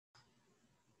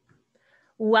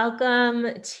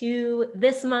Welcome to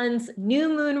this month's new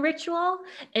moon ritual.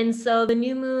 And so the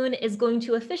new moon is going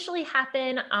to officially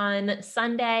happen on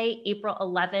Sunday, April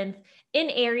 11th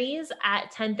in Aries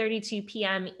at 10:32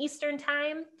 p.m. Eastern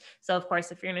time. So of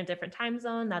course, if you're in a different time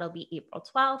zone, that'll be April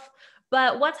 12th.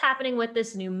 But what's happening with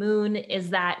this new moon is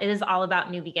that it is all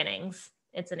about new beginnings.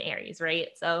 It's an Aries, right?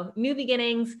 So new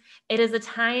beginnings. It is a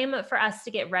time for us to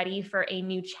get ready for a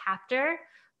new chapter,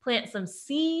 plant some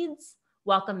seeds,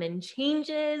 welcome in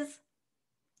changes.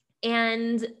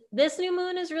 And this new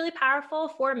moon is really powerful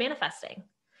for manifesting.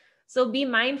 So be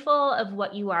mindful of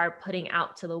what you are putting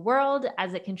out to the world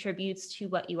as it contributes to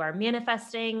what you are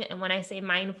manifesting. And when I say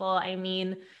mindful, I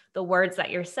mean the words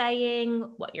that you're saying,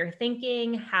 what you're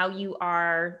thinking, how you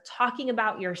are talking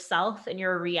about yourself and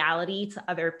your reality to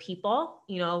other people,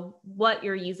 what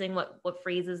you're using, what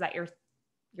phrases that you're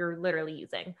literally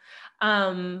using.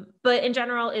 But in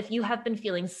general, if you have been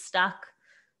feeling stuck,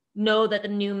 know that the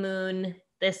new moon,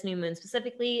 this new moon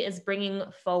specifically, is bringing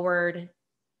forward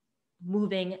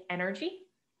moving energy.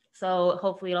 So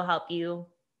hopefully it'll help you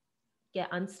get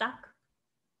unstuck.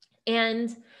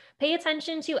 And pay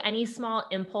attention to any small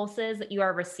impulses that you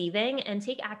are receiving and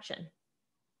take action.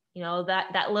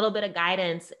 That little bit of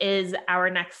guidance is our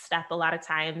next step a lot of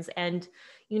times. And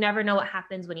you never know what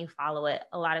happens when you follow it.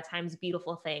 A lot of times,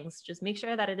 beautiful things. Just make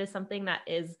sure that it is something that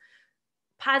is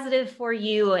positive for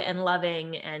you and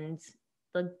loving and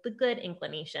the good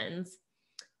inclinations.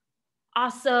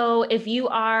 Also, if you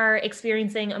are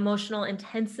experiencing emotional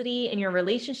intensity in your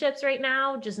relationships right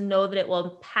now, just know that it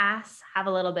will pass. Have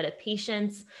a little bit of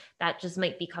patience. That just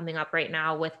might be coming up right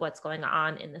now with what's going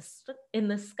on in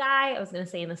the sky. I was going to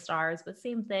say in the stars, but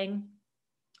same thing.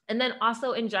 And then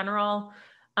also in general,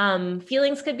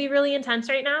 feelings could be really intense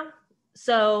right now.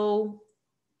 So,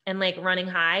 and like running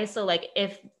high. So like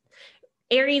if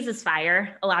Aries is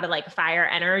fire, a lot of like fire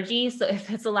energy. So if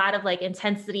it's a lot of like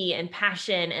intensity and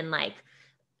passion and like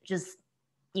just,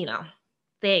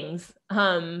 things,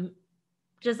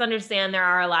 just understand there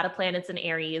are a lot of planets in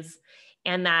Aries,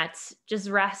 and that just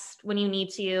rest when you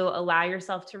need to, allow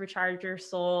yourself to recharge your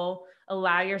soul,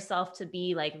 allow yourself to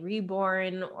be like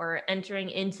reborn or entering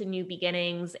into new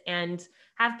beginnings, and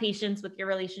have patience with your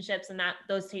relationships and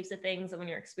those types of things. And when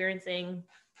you're experiencing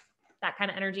that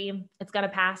kind of energy, it's going to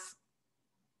pass.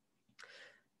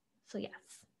 So yes,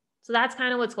 so that's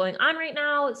kind of what's going on right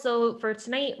now. So for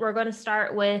tonight, we're going to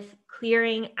start with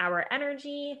clearing our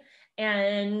energy.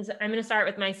 And I'm going to start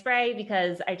with my spray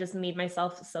because I just made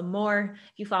myself some more.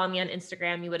 If you follow me on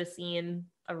Instagram, you would have seen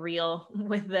a reel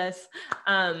with this.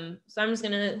 So I'm just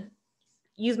going to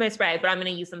use my spray, but I'm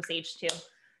going to use some sage too.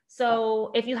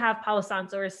 So if you have Palo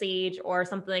Santo or sage or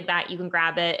something like that, you can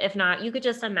grab it. If not, you could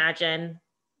just imagine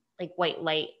like white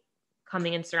light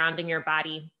coming and surrounding your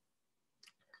body.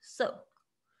 So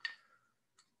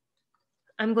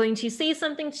I'm going to say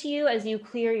something to you as you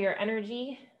clear your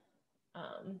energy.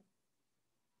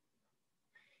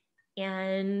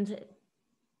 And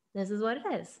this is what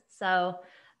it is. So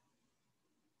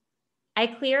I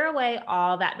clear away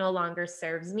all that no longer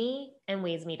serves me and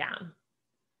weighs me down.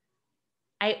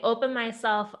 I open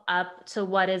myself up to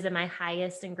what is in my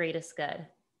highest and greatest good.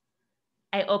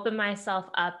 I open myself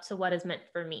up to what is meant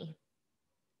for me.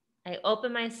 I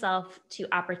open myself to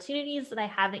opportunities that I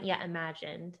haven't yet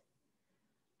imagined.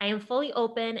 I am fully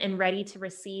open and ready to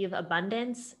receive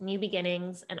abundance, new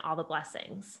beginnings, and all the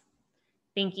blessings.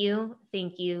 Thank you,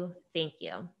 thank you, thank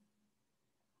you.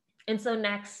 And so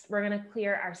next, we're gonna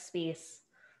clear our space.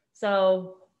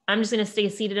 So I'm just gonna stay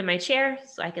seated in my chair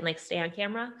so I can like stay on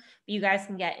camera. But you guys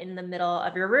can get in the middle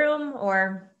of your room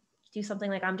or do something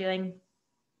like I'm doing.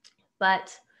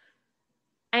 But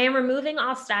I am removing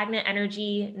all stagnant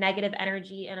energy, negative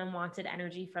energy, and unwanted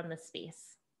energy from the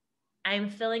space. I am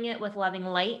filling it with loving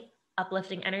light,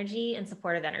 uplifting energy, and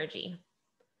supportive energy.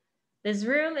 This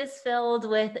room is filled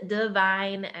with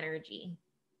divine energy.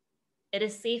 It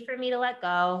is safe for me to let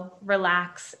go,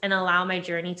 relax, and allow my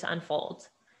journey to unfold.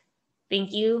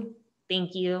 Thank you,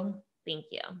 thank you, thank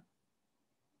you.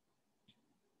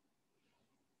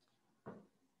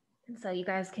 And so you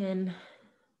guys can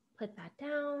put that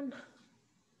down.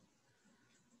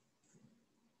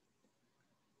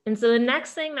 And so the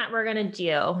next thing that we're gonna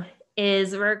do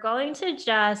is we're going to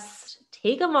just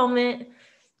take a moment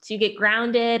to get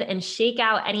grounded and shake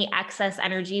out any excess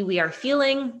energy we are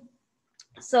feeling.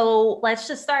 So let's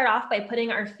just start off by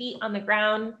putting our feet on the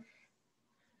ground.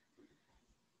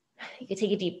 You can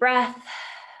take a deep breath.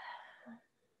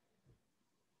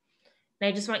 And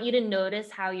I just want you to notice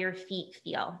how your feet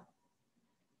feel.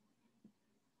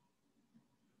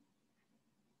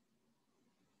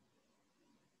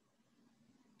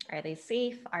 Are they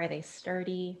safe? Are they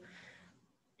sturdy?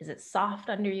 Is it soft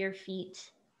under your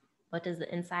feet? What does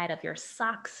the inside of your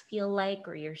socks feel like,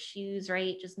 or your shoes,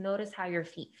 right? Just notice how your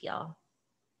feet feel.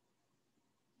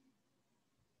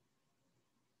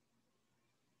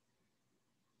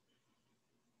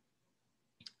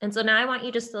 And so now I want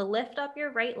you just to lift up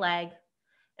your right leg,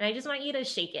 and I just want you to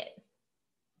shake it.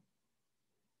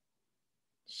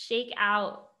 Shake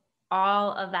out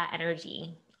all of that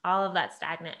energy, all of that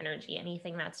stagnant energy,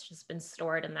 anything that's just been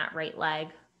stored in that right leg.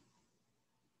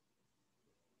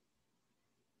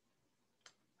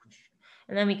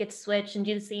 And then we could switch and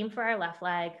do the same for our left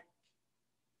leg.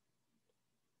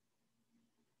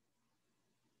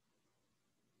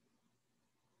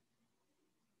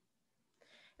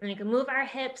 And we can move our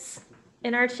hips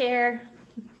in our chair.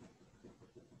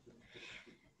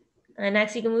 And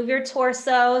next you can move your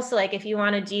torso. So like if you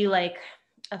want to do like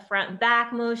a front and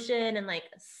back motion and like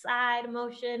a side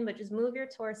motion, but just move your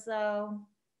torso.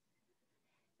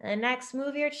 And next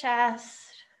move your chest.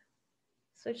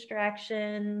 Switch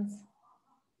directions.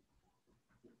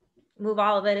 Move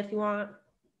all of it if you want.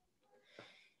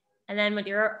 And then with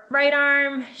your right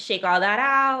arm, shake all that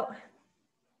out.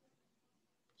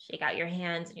 Shake out your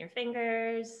hands and your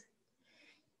fingers.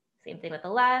 Same thing with the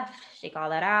left, shake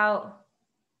all that out.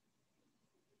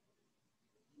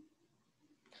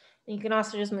 And you can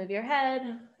also just move your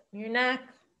head, your neck.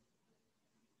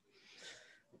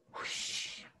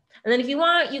 Whoosh. And then if you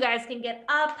want, you guys can get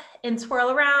up and twirl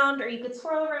around, or you could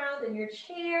twirl around in your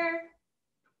chair.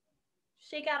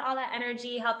 Shake out all that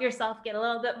energy, help yourself get a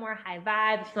little bit more high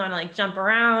vibe if you want to like jump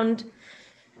around.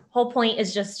 Whole point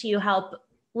is just to help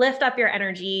lift up your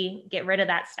energy, get rid of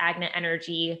that stagnant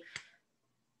energy.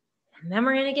 And then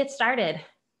we're going to get started.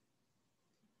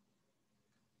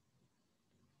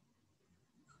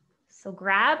 So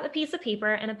grab a piece of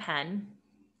paper and a pen.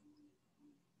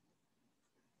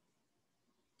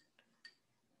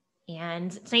 And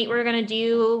tonight we're going to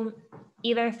do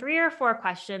either 3 or 4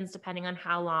 questions, depending on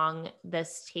how long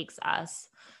this takes us.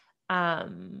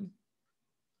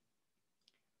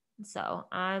 So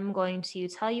I'm going to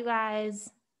tell you guys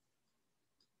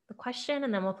the question,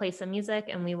 and then we'll play some music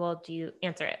and we will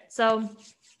answer it. So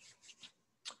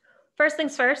first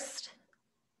things first,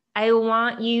 I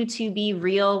want you to be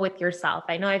real with yourself.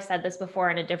 I know I've said this before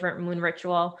in a different moon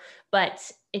ritual,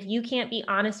 but if you can't be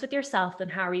honest with yourself, then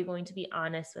how are you going to be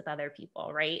honest with other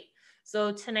people, right?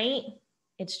 So tonight,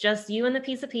 it's just you and the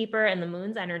piece of paper and the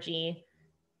moon's energy.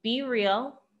 Be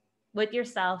real with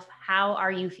yourself. How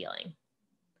are you feeling?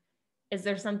 Is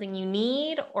there something you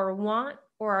need or want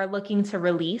or are looking to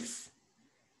release?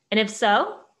 And if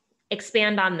so,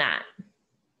 expand on that.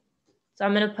 So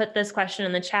I'm going to put this question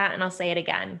in the chat and I'll say it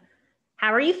again.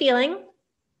 How are you feeling?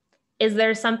 Is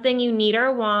there something you need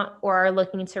or want or are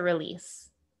looking to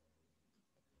release?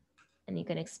 And you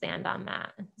can expand on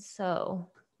that. So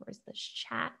where's this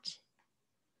chat?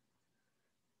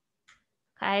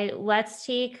 Okay, let's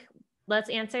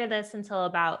answer this until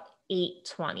about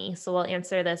 8:20. So we'll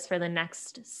answer this for the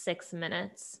next 6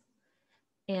 minutes.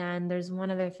 And there's one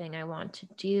other thing I want to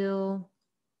do.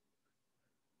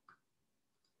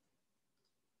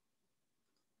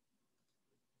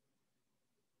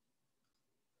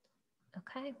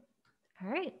 Okay, all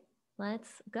right,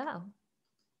 let's go.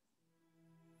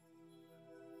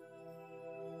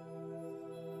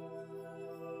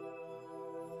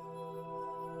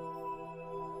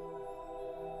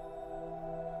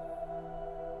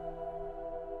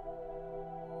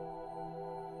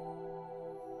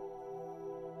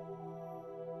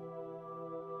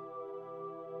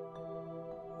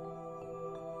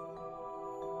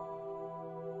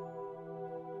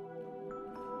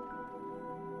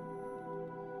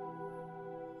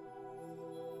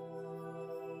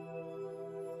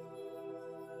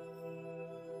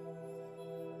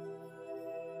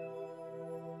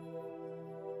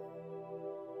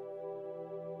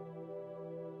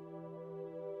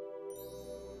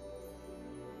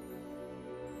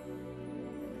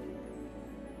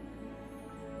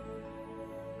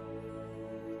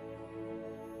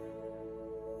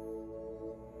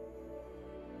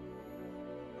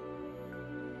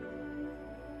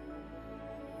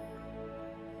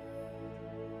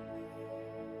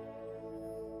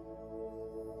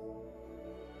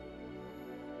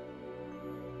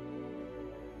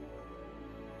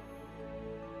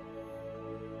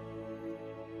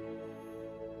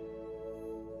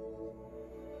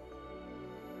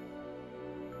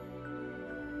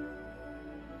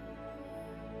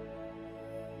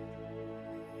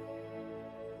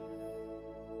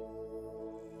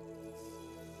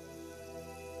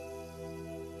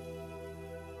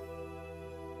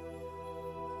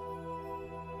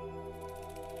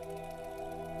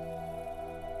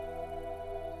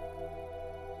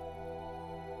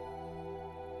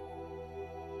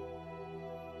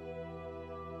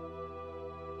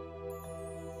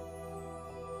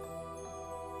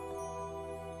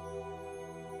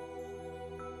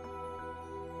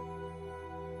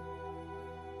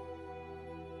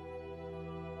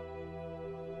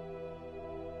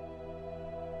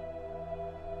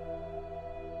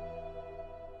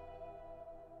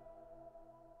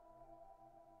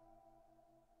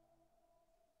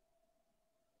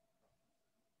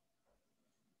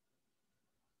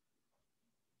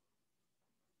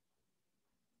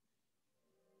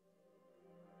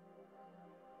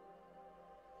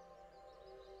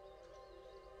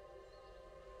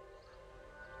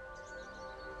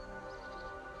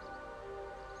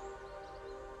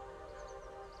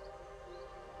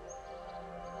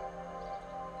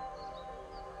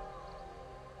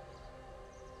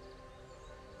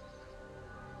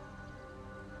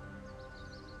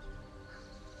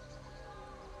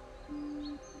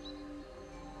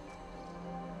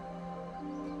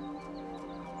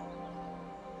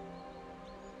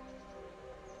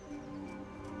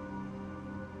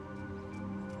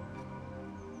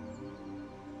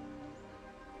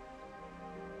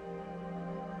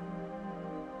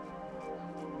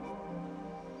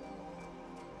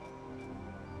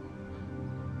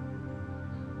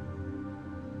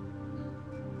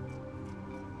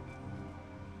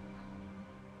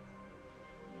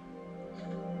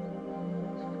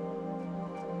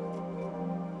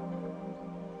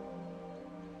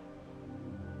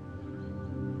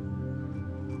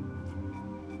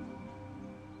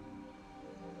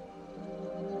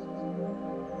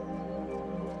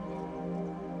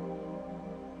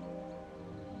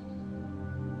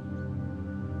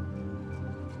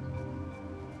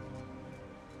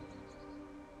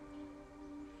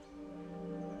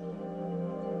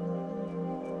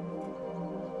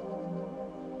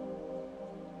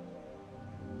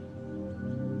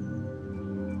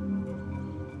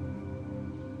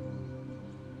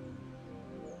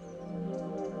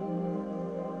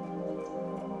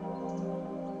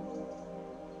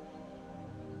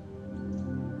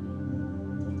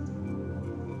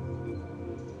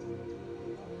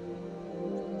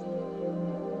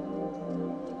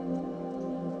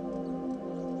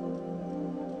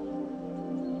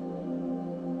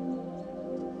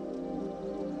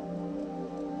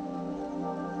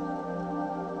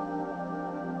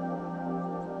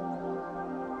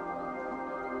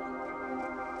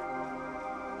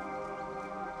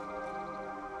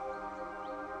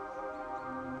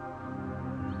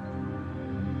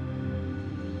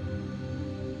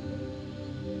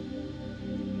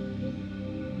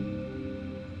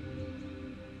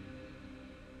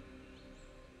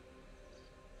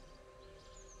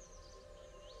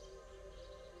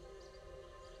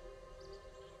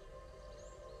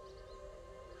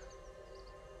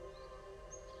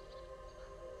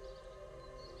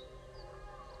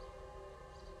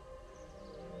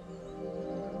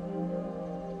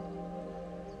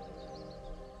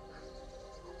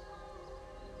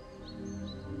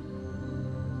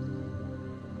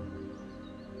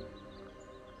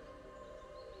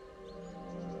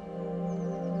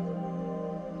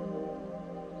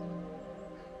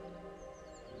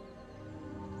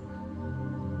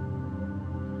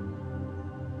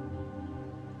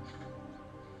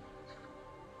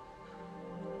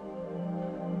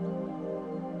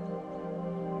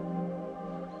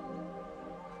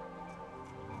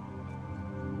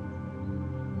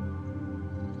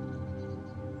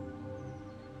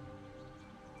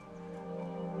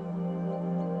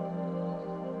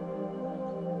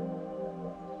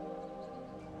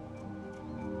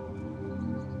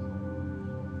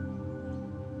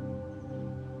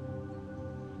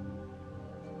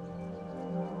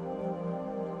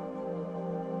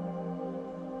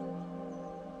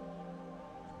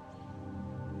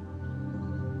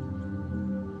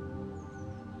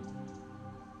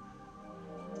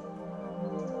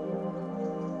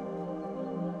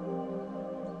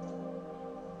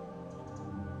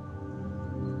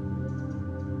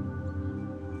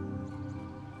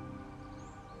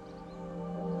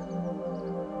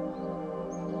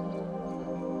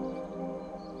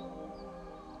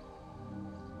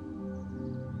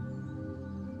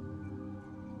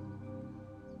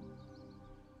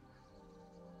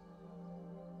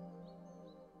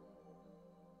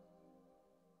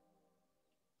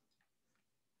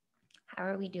 How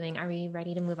are we doing? Are we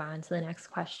ready to move on to the next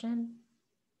question?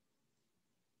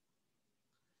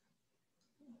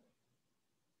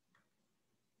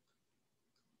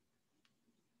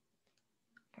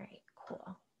 All right,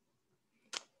 cool.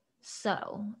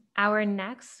 So our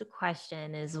next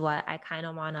question is what I kind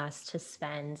of want us to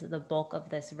spend the bulk of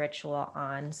this ritual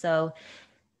on. So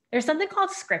there's something called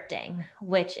scripting,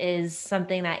 which is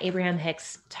something that Abraham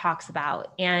Hicks talks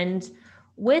about. And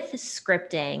with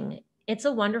scripting, it's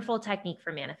a wonderful technique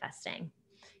for manifesting.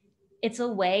 It's a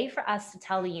way for us to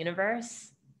tell the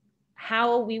universe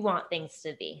how we want things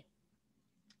to be.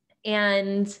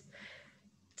 And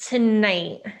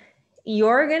tonight,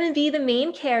 you're going to be the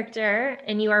main character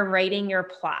and you are writing your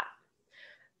plot.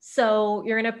 So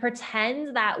you're going to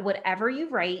pretend that whatever you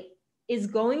write is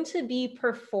going to be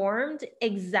performed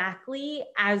exactly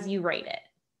as you write it.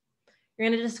 You're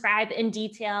going to describe in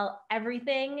detail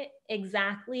everything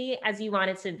exactly as you want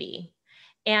it to be.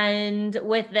 And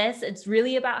with this, it's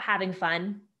really about having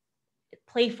fun.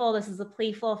 Playful. This is a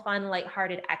playful, fun,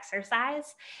 lighthearted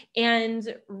exercise. And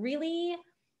really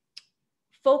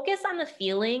focus on the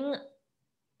feeling,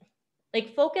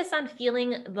 focus on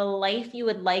feeling the life you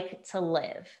would like to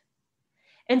live.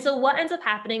 And so what ends up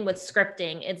happening with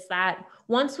scripting is that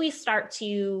once we start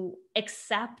to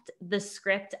accept the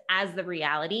script as the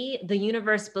reality, the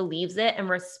universe believes it and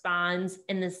responds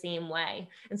in the same way.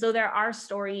 And so there are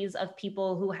stories of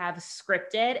people who have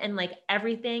scripted and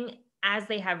everything as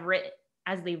they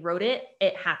wrote it,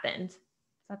 it happened. Is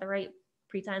that the right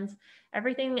pretense?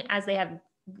 Everything as they have,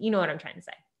 you know what I'm trying to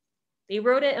say. They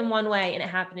wrote it in one way and it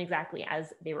happened exactly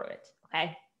as they wrote it,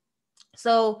 okay?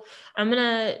 So I'm going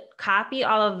to copy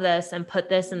all of this and put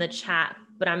this in the chat,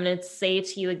 but I'm going to say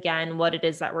to you again what it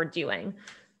is that we're doing,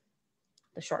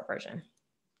 the short version.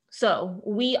 So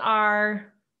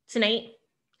tonight,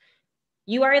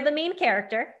 you are the main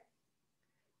character.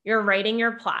 You're writing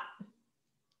your plot.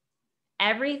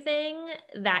 Everything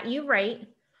that you write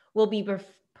will be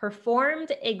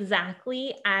performed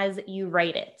exactly as you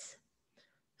write it.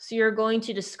 So you're going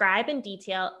to describe in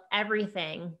detail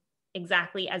everything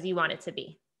exactly as you want it to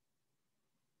be.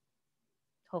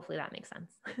 Hopefully that makes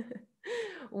sense.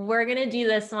 We're going to do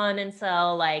this one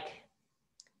until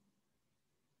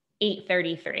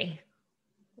 8:33.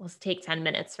 We'll take 10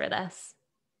 minutes for this.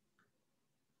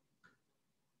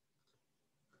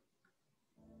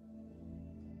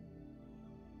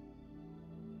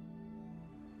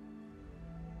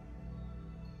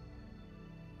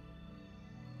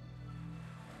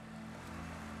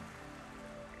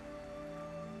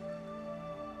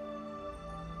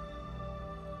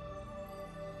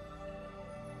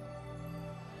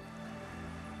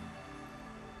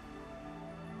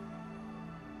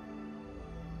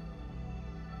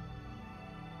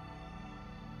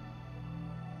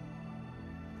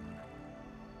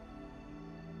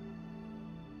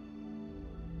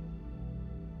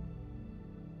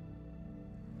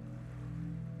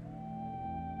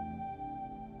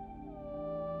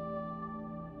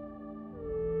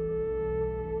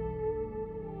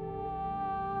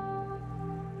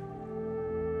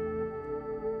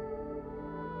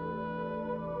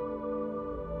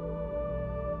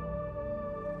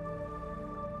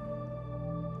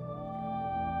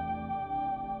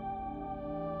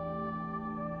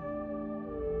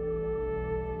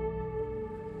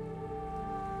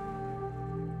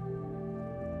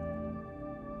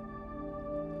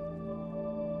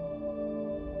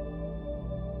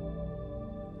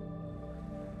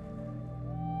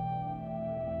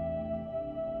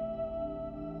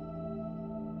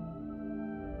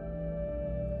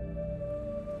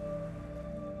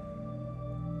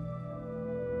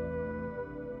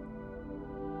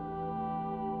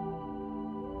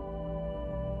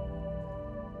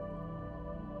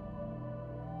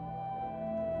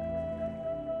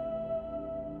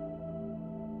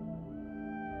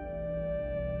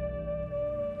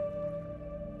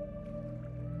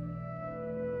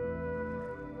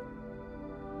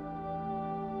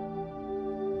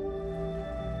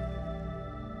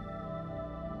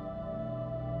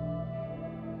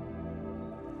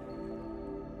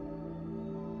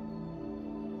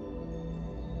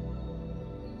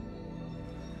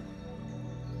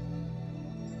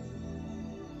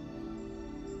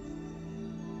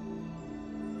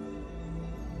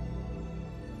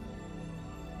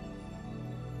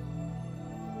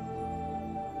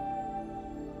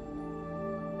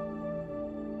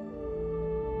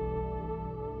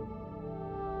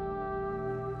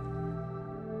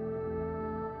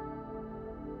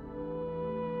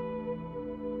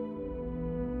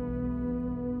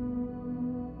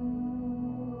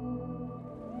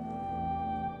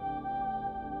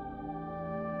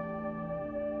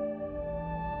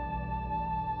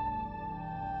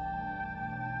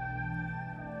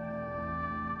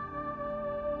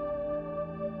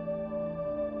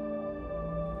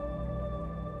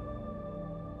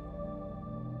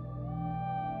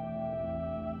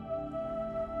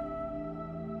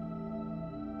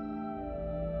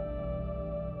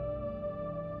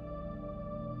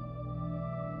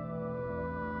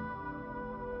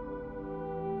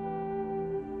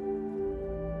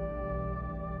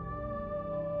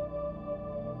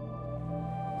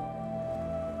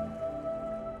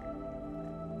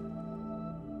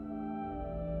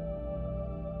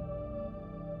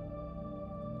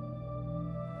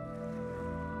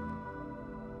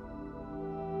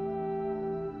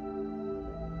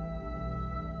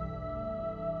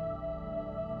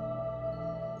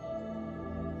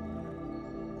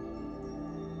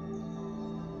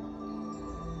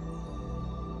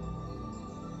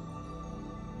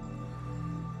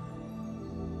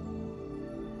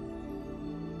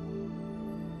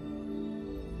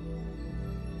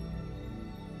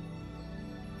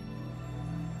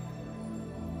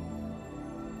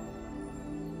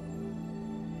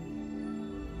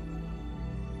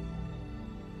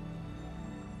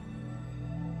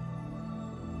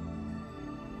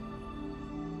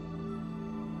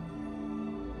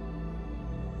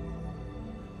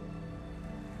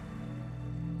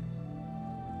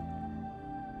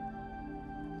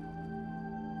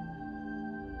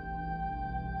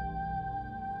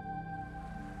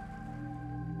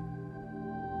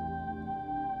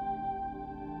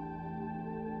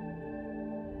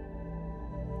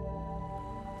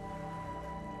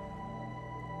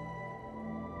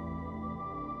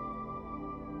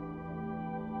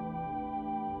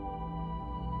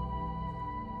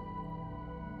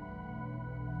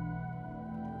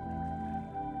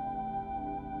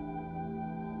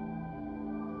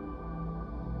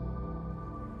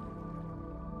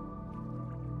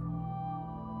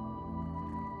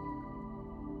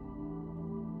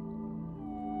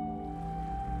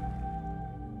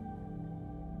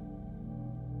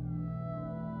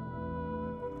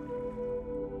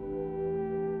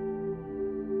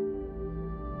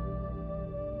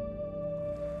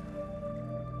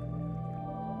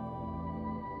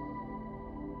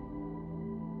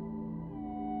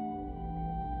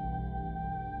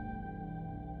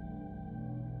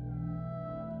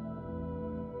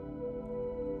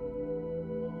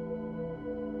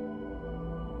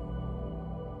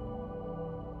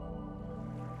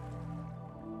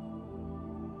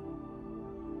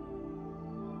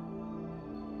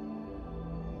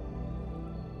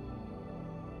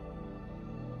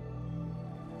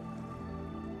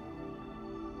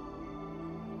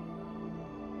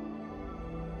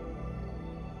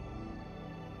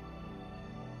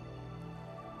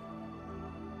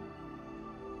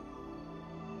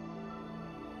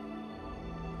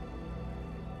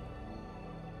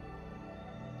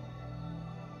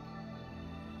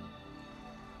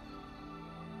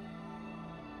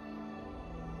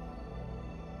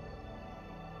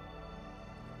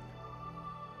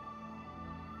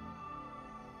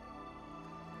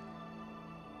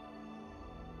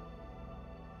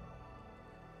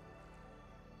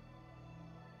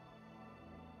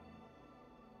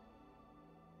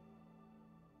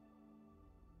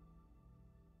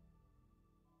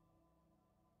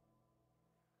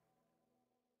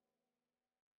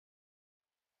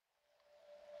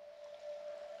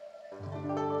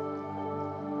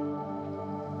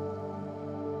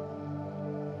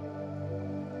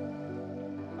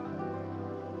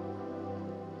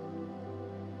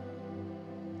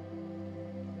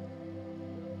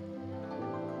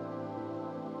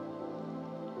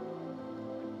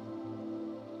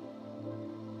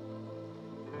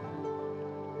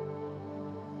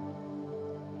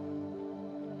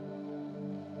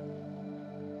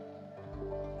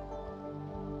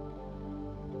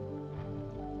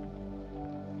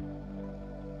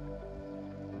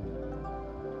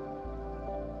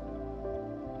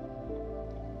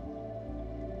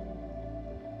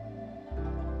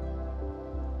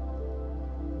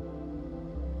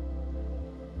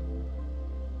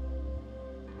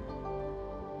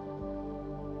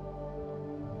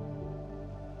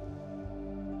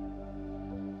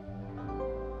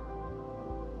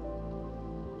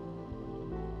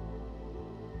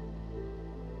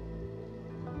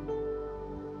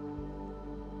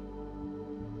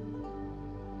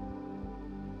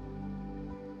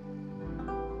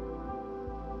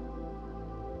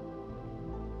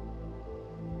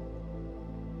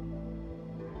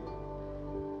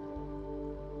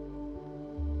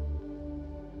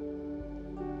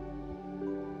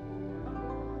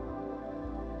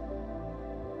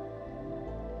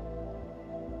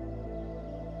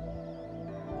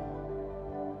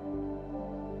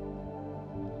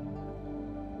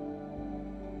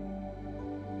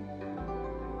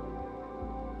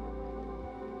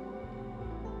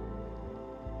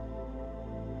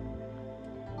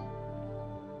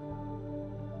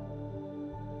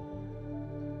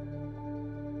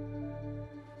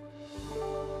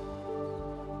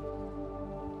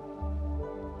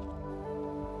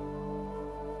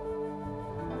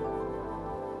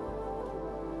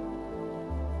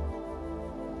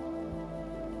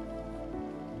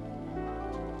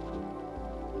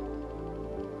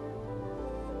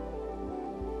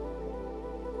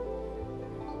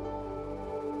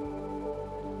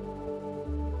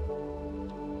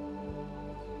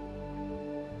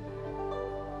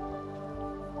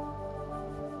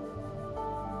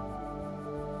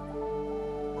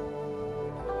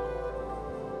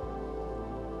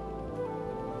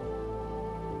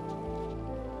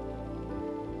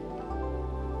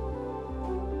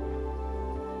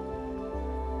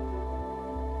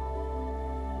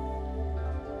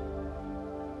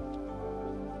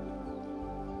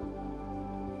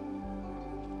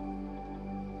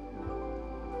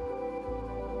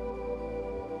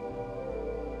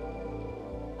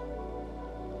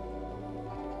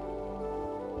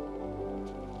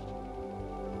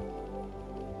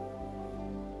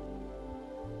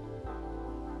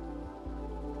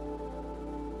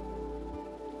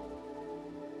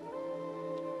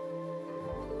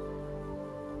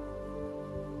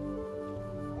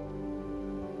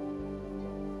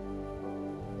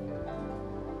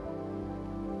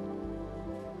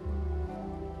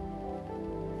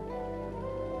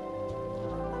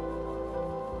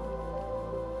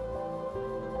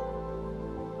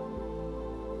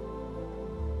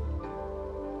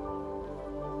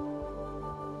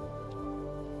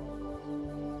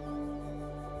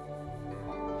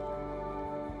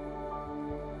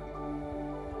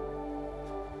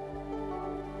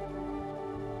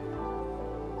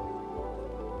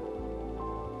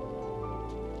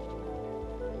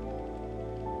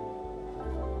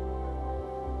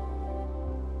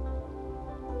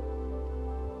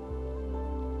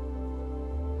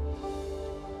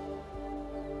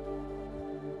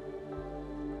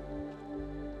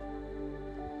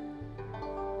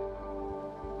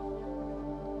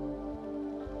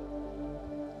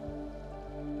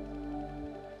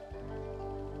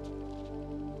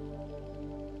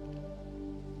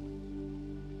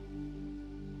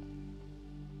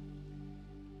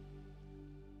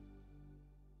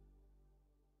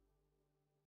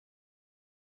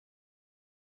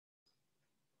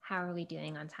 How are we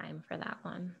doing on time for that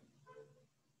one?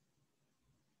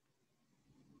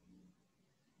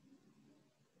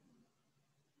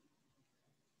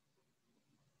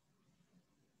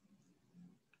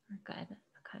 We're good.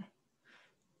 Okay.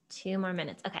 2 more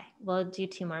minutes. Okay, we'll do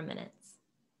 2 more minutes.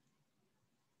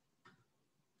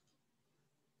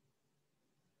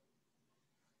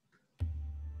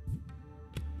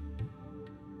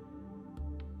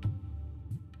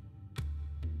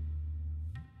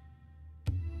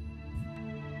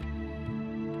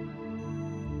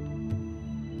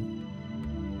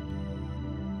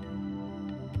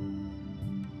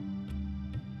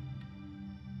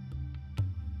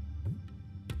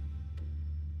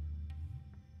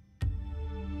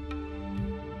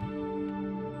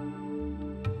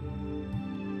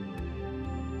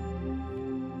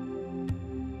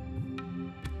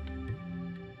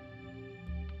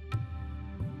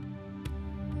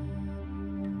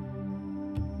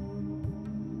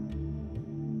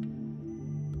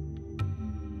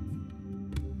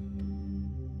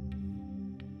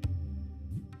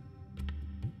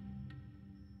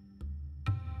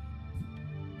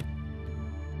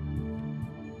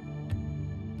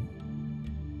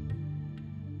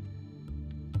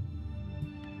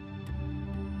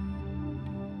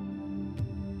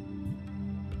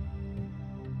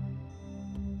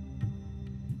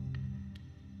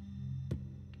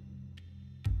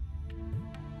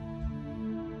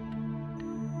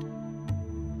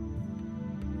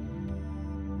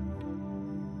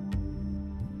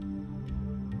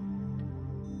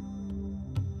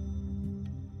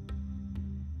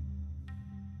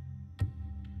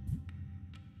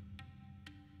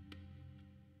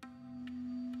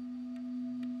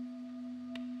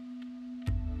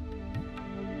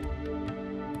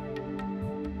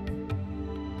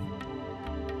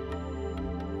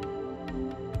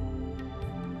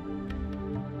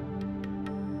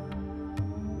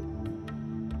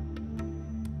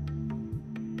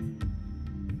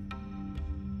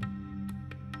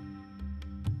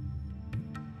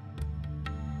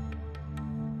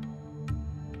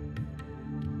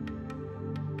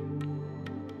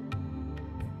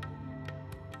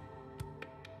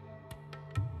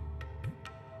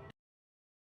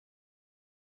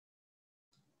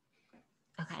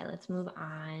 Okay, let's move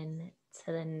on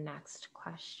to the next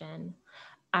question.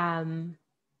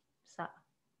 So,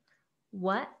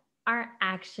 what are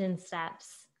action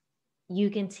steps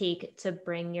you can take to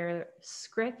bring your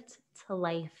script to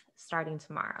life starting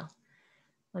tomorrow?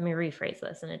 Let me rephrase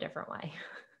this in a different way.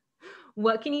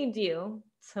 What can you do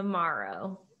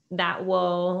tomorrow that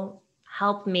will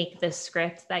help make the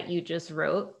script that you just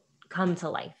wrote come to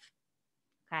life?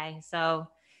 Okay, so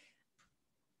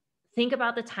think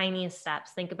about the tiniest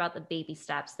steps, think about the baby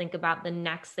steps, think about the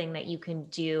next thing that you can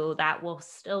do that will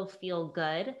still feel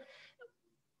good,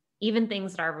 even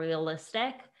things that are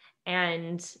realistic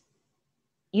and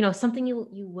something you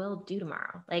will do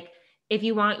tomorrow. Like if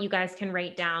you want, you guys can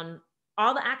write down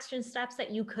all the action steps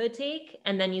that you could take,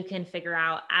 and then you can figure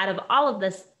out out of all of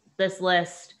this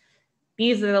list,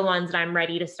 these are the ones that I'm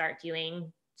ready to start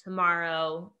doing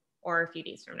tomorrow or a few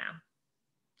days from now.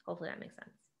 Hopefully that makes sense.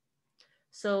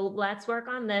 So let's work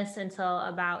on this until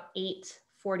about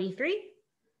 8:43,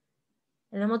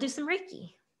 and then we'll do some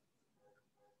Reiki.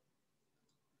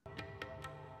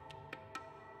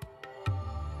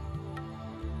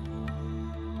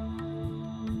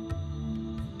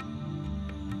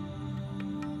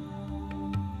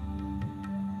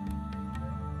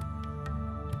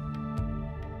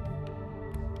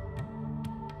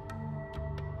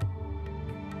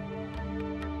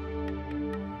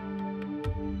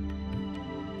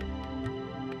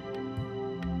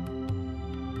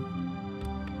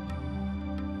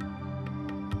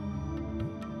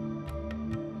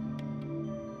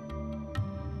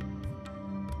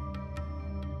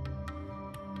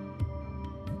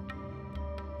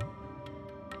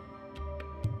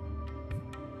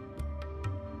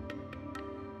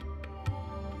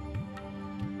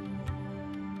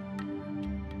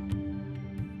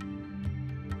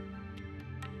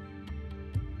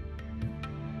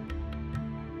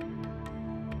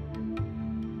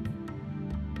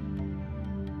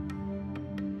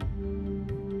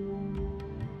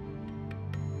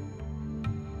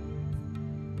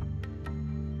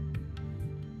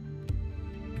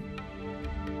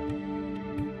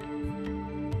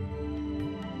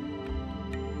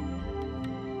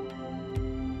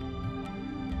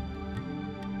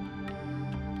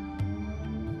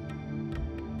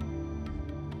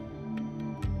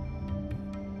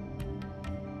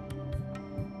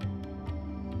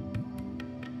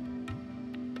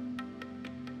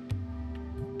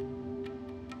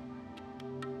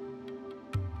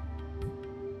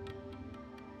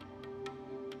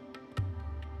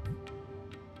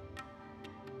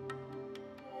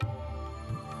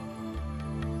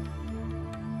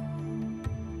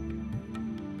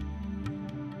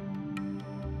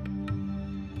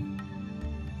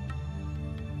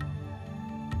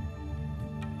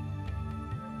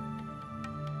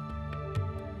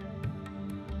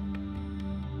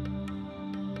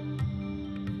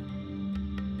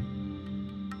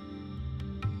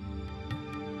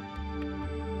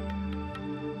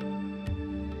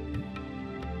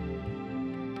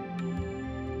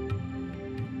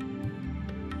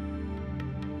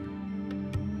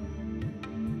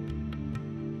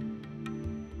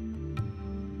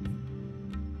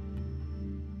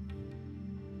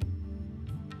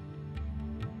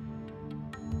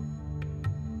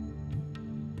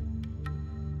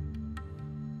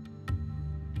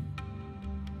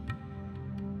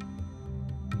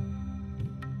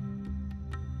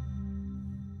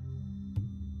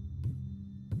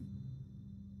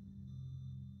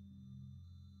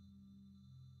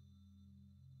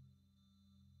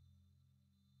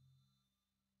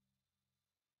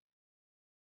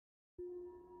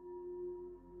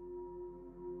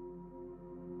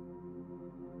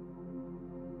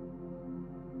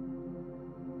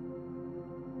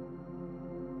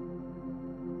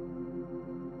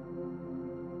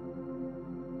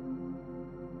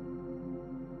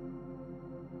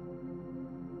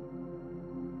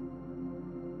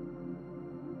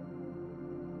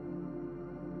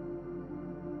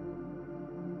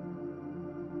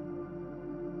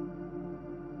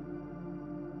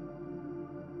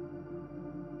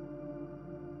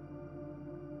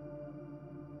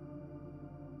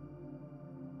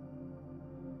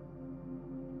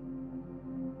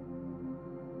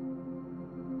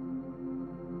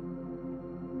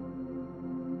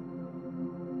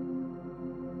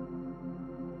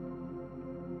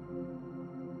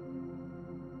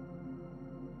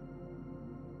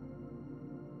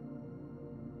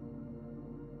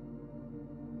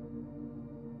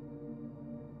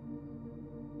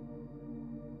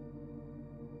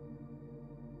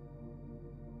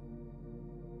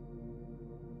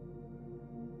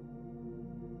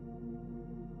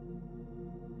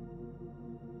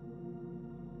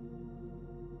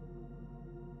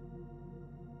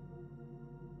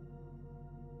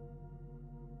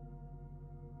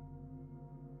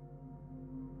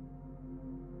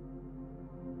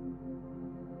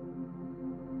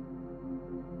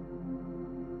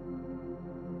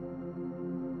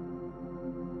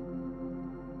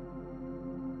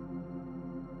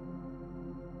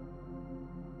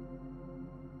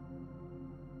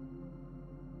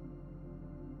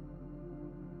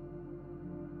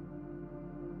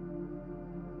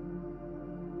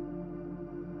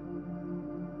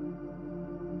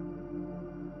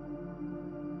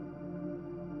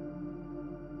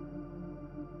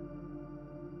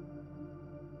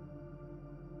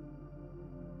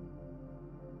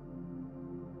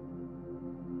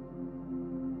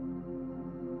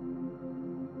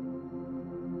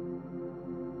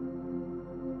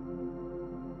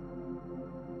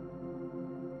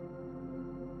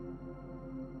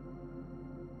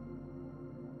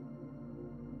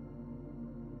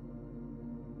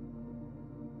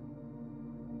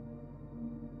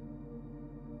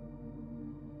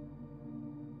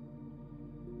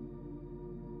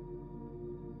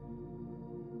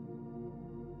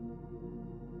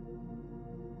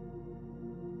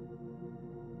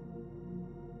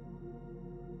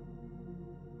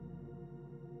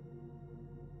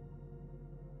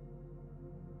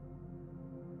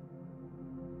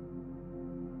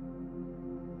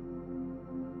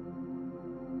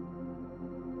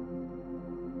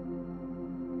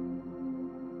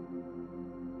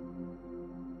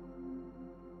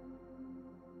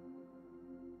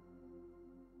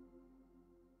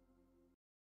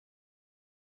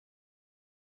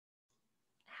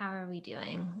 How are we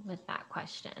doing with that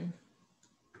question?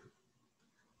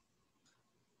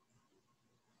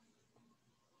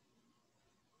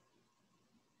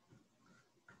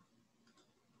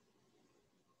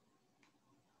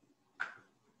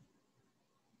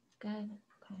 Good.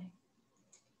 Okay.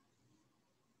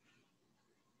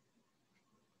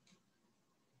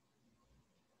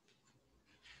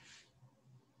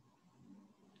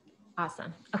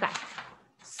 Awesome. Okay.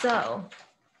 So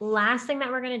last thing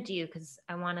that we're going to do, because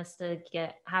I want us to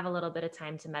have a little bit of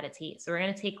time to meditate. So we're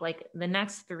going to take like the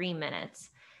next 3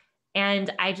 minutes,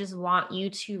 and I just want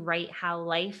you to write how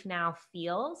life now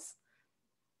feels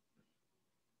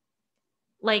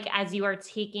like as you are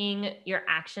taking your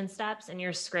action steps and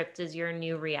your script is your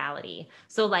new reality.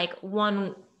 So like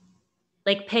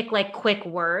pick like quick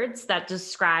words that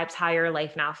describes how your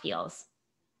life now feels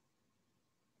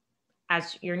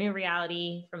as your new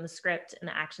reality from the script and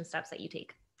the action steps that you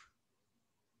take.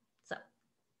 So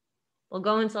we'll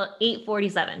go until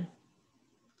 8:47.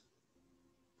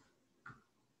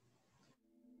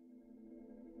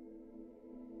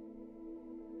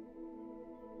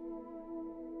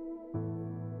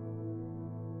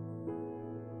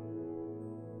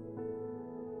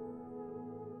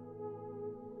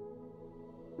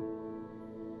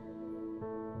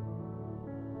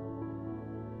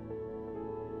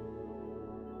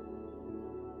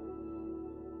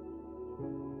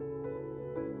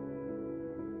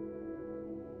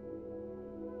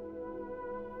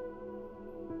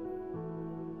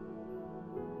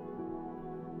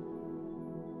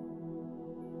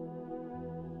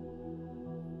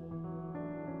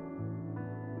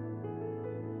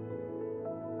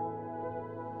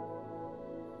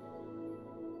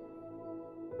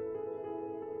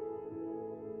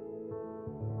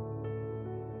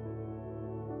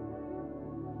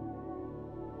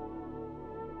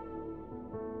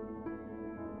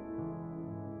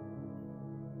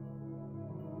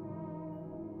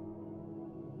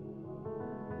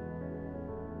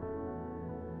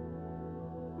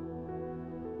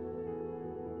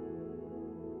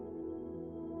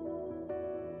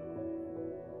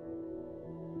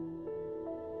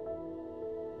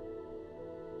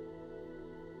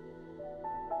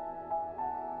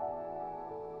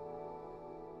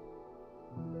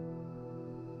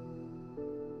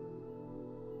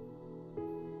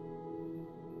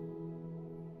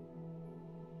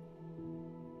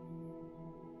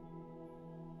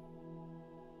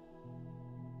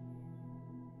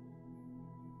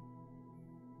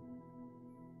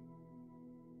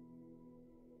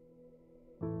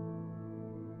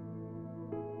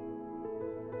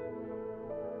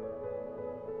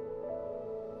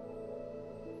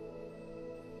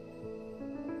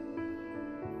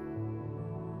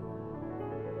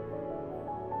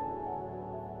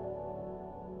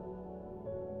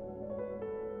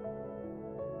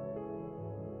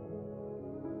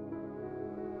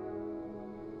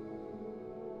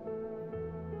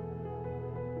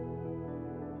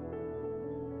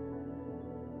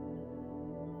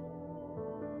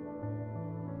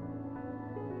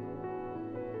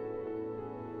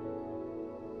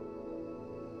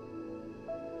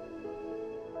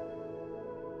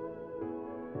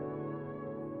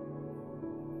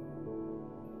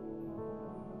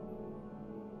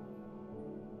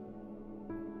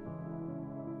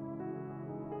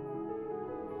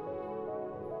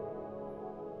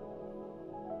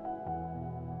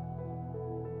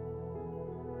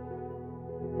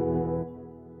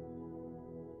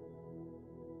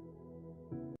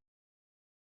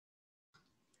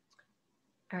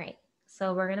 All right.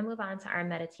 So we're going to move on to our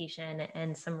meditation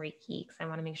and some Reiki because I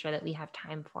want to make sure that we have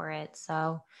time for it.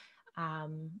 So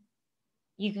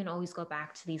you can always go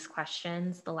back to these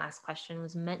questions. The last question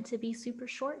was meant to be super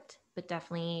short, but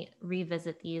definitely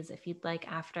revisit these if you'd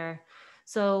like after.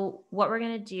 So what we're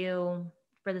going to do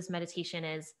for this meditation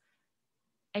is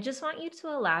I just want you to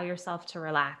allow yourself to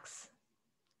relax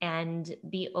and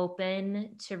be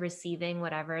open to receiving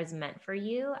whatever is meant for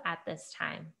you at this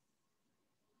time.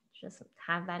 Just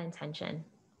have that intention.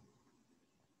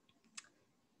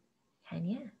 And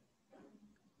yeah,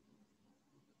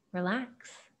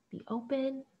 relax, be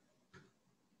open,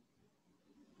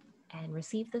 and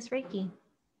receive this Reiki.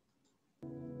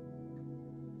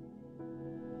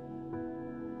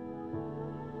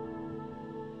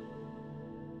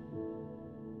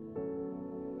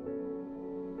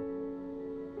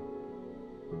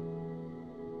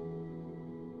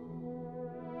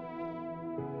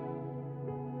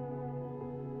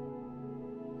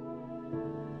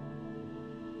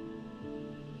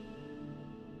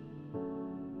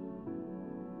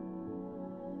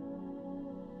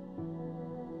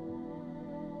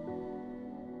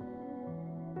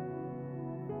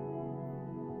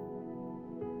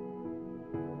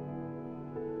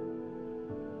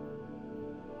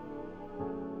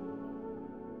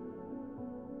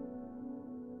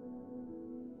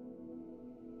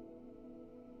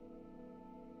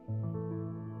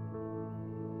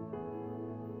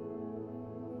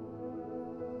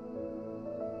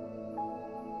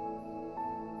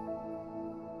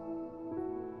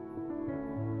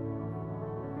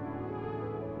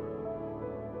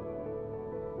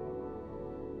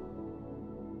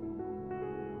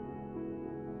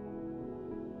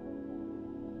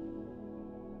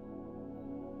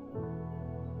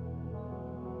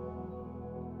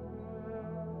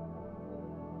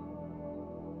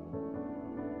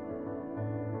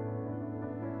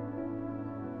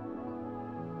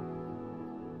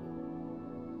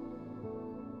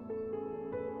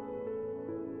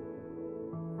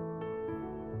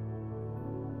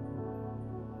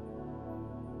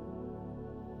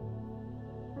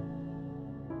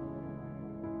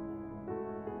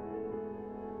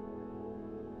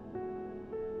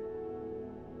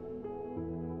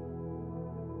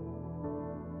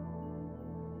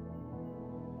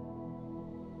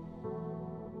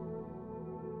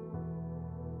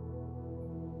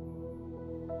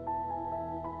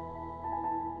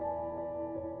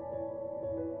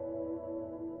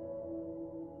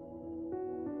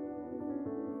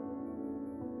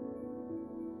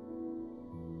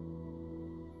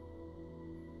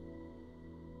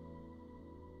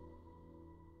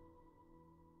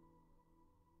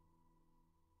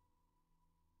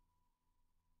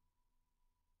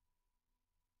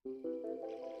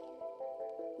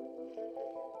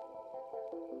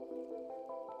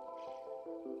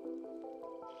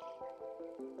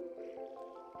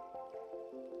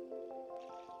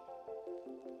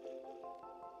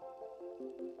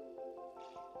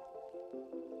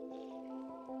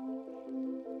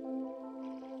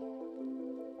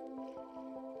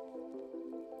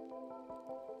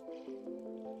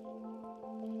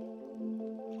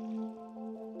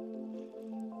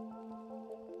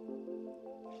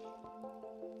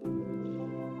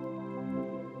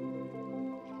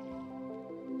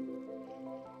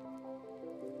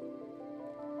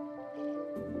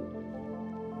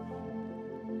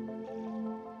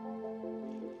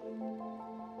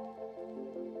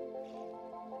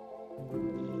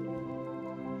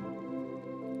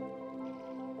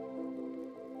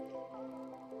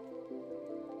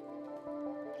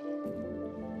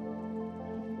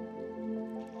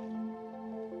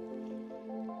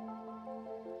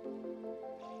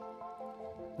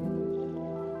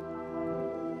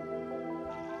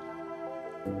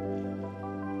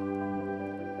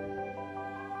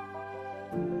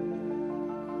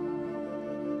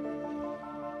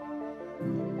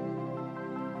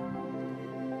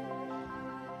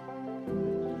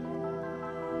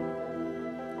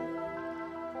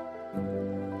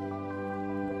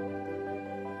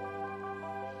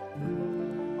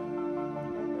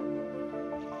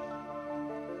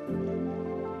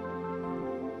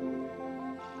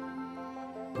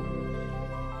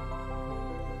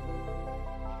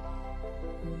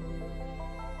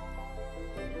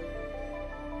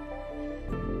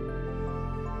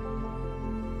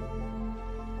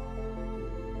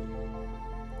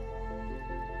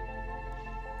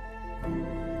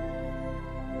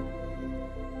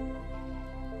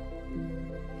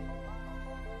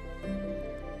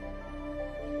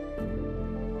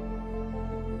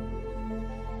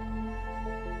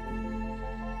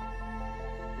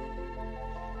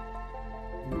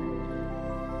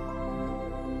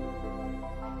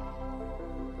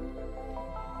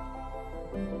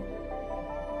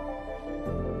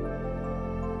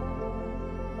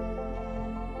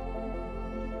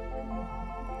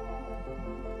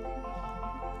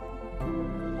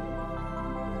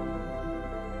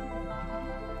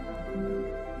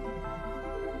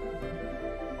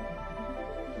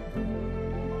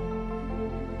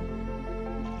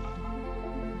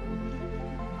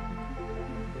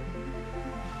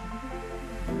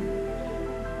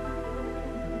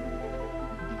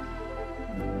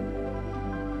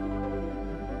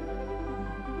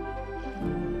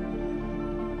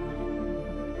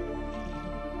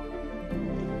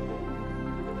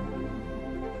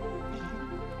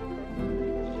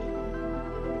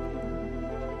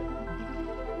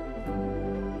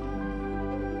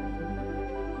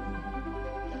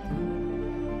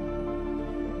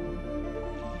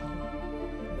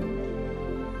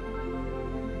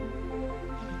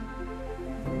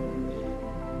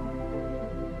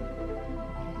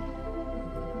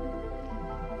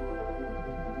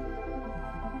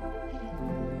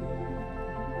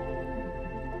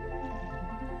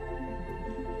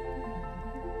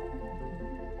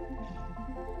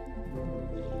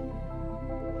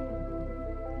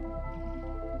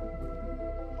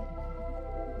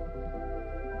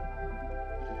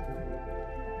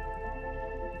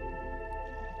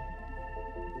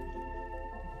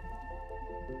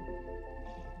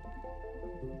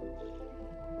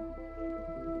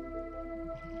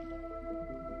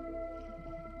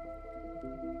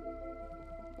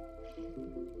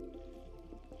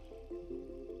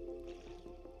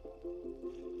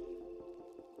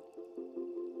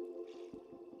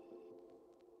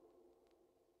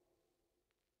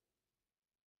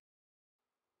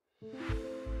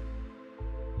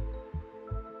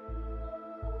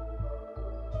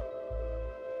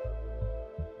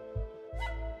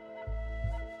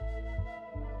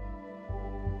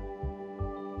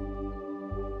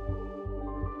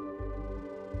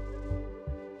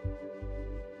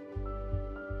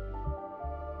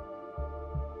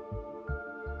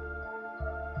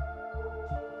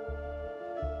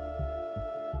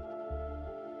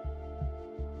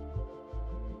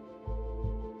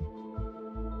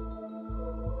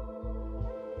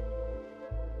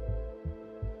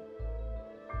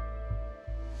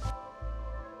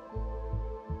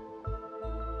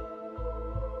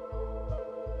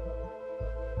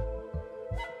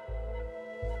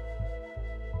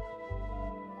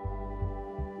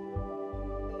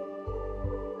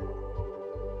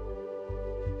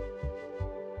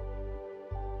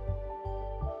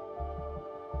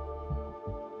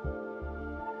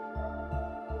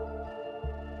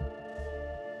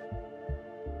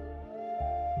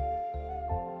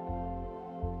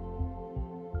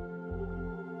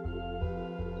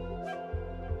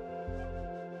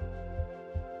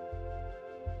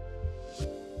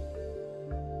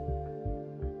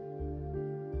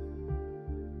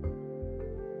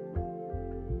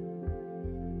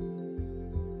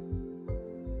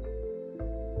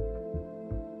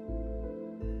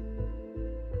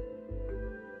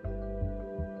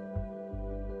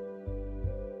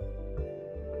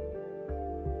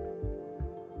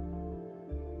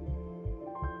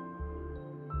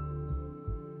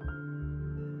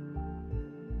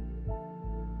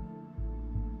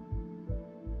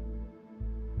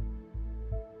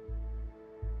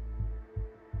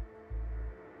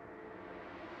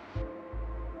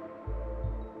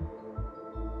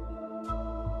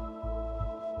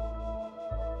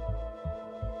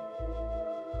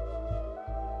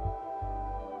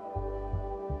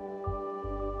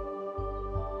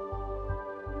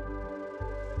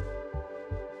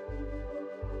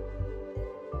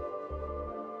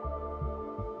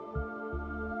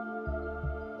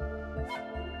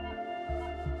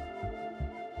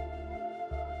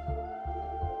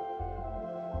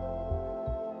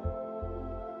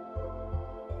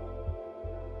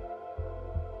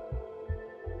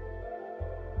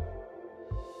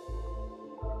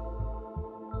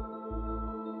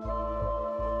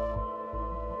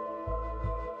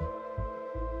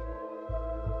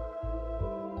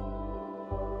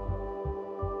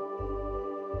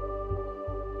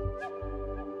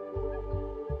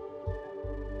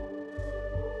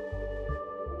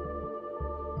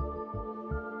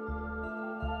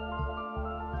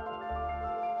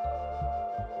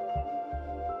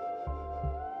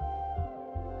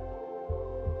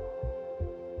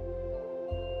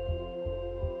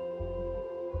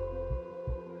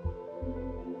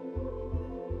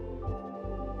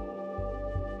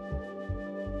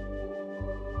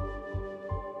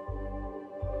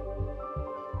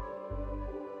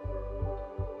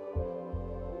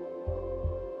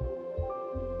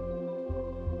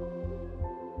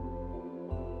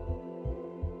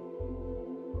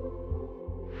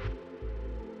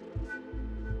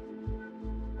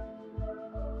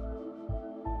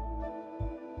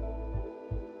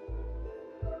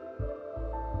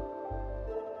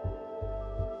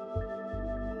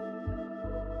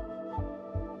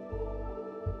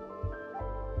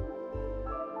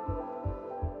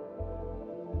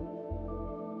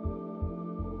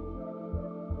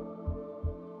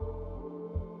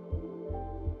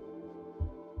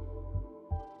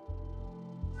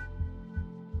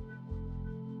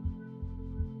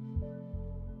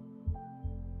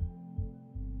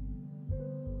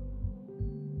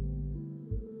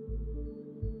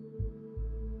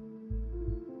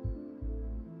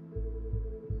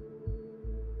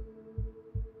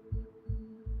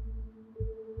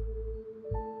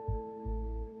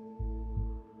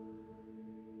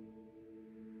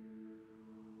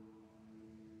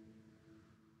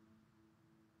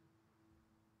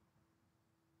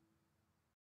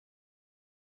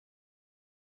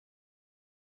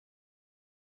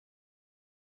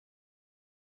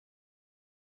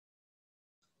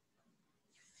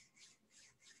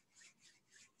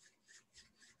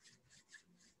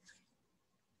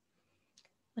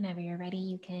 Whenever you're ready,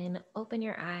 you can open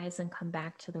your eyes and come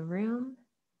back to the room.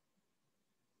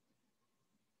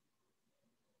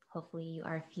 Hopefully you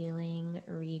are feeling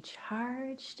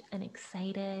recharged and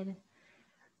excited.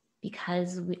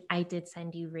 Because I did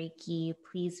send you Reiki,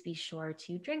 please be sure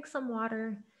to drink some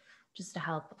water just to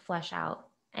help flush out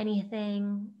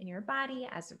anything in your body,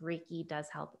 as Reiki does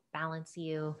help balance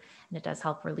you and it does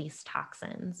help release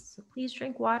toxins. So please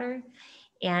drink water.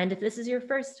 And if this is your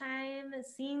first time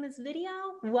seeing this video,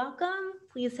 welcome.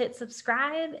 Please hit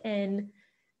subscribe and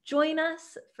join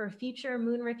us for future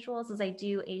moon rituals, as I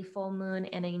do a full moon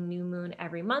and a new moon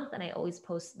every month. And I always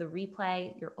post the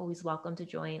replay. You're always welcome to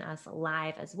join us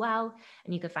live as well.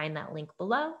 And you can find that link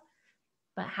below.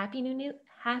 But happy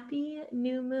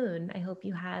new moon. I hope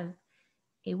you have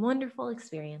a wonderful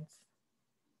experience.